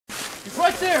He's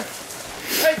right there.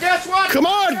 Hey, guess what? Come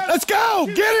on, let's go.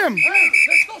 Get him. Hey,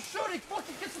 they're still shooting.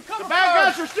 Fucking get some cover fire. The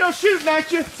bad guys are still shooting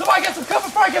at you. Somebody get some cover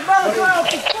fire. Get Malachi off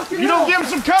this fucking You don't give them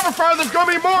some cover fire, there's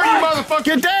gonna be more, you motherfucker.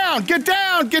 Get down, get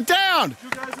down, get down. You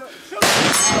guys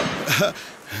up.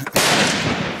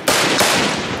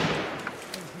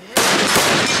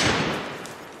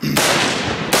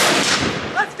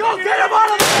 Let's go. Get him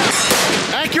out of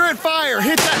there. Accurate fire.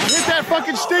 Hit that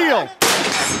fucking steel.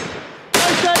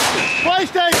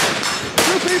 PlayStation.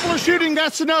 2 people are shooting.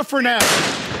 That's enough for now.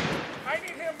 I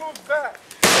need him moved back.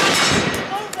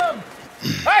 Move them.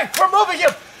 Hey, we're moving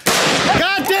him.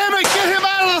 God damn it, get him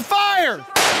out of the fire.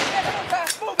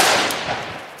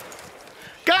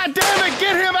 God damn it,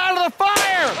 get him out of the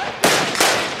fire.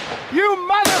 You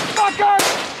motherfucker.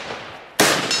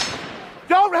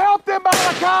 Don't help them,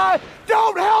 Malachi.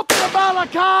 Don't help them,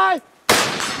 Malachi.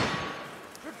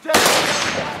 You're dead.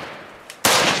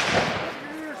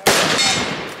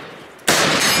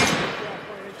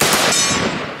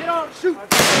 Get on, shoot.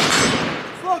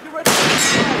 Slow, get ready.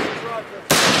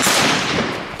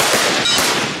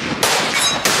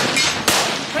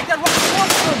 Take that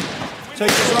rifle.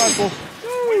 Take this rifle.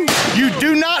 You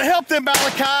do not help them,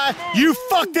 Malachi. You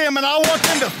fuck them, and I want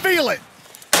them to feel it.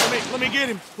 Let me get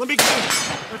him. Let me get him.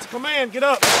 That's a command. Get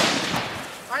up.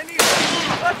 I need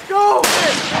him. Let's go.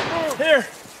 Here.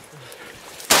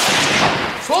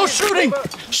 Slow shooting.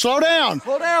 Slow down.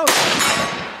 Slow down.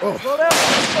 Oh. Slow down.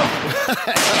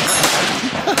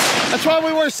 That's why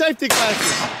we wear safety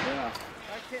glasses.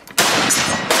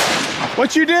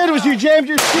 What you did was you jammed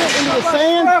your shit into the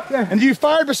sand and you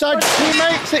fired beside your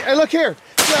teammate. See, hey, look here.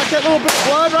 See like that little bit of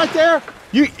blood right there?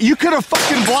 You could have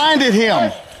fucking blinded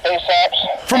him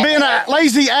from being a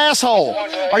lazy asshole.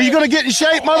 Are you gonna get in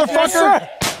shape, motherfucker?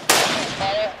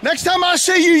 Next time I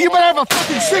see you, you better have a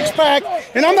fucking 6-pack,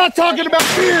 and I'm not talking about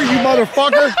beer, you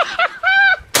motherfucker.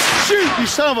 Shoot, you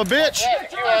son of a bitch. En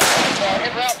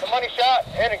route to Money Shot,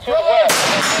 heading to the west.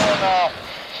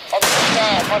 On the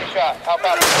side, Money Shot. How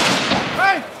about it?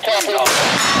 Hey! Copy.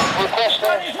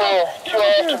 Requesting for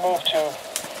QRF to move to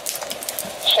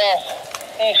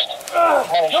southeast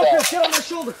Money Shot. Get on my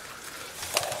shoulder.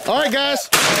 All right, guys.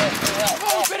 Oh,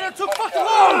 we've been here too fucking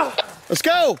long. Let's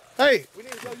go. Hey,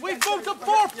 We've moved to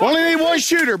 4. only need 1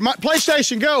 shooter.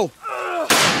 PlayStation, go.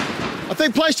 I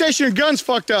think PlayStation, your gun's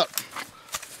fucked up.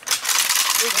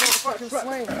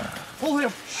 Pull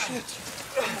him. Shit.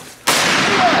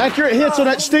 Accurate hits on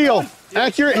that steel.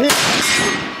 Accurate hits.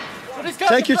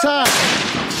 Take your time.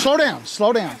 Slow down,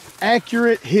 slow down.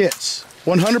 Accurate hits.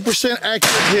 100%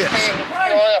 accurate hits.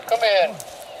 QRF, come in.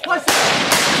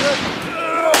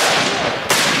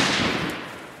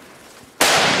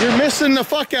 You're missing the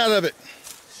fuck out of it.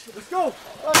 Let's go.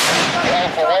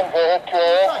 Alpha 1, go ahead,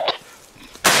 QRF.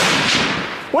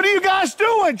 What are you guys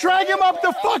doing? Drag him up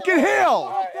the fucking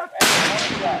hill.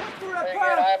 Very good,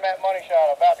 I'm at Money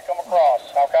Shot, about to come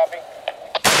across. How copy?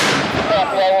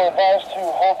 Copy, I will advise to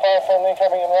hold fire friendly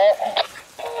coming in route.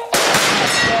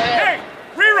 Hey,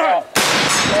 rerun.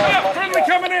 Friendly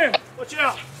coming in. Watch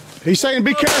out. He's saying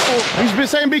be careful. He's been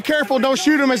saying be careful. Don't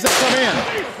shoot them as they come in.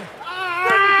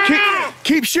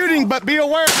 Keep shooting, but be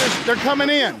aware they're coming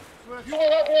in. You will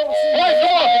not be able to see. Hey,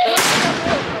 come on.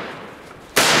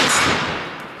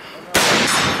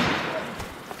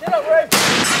 Get up, Ray.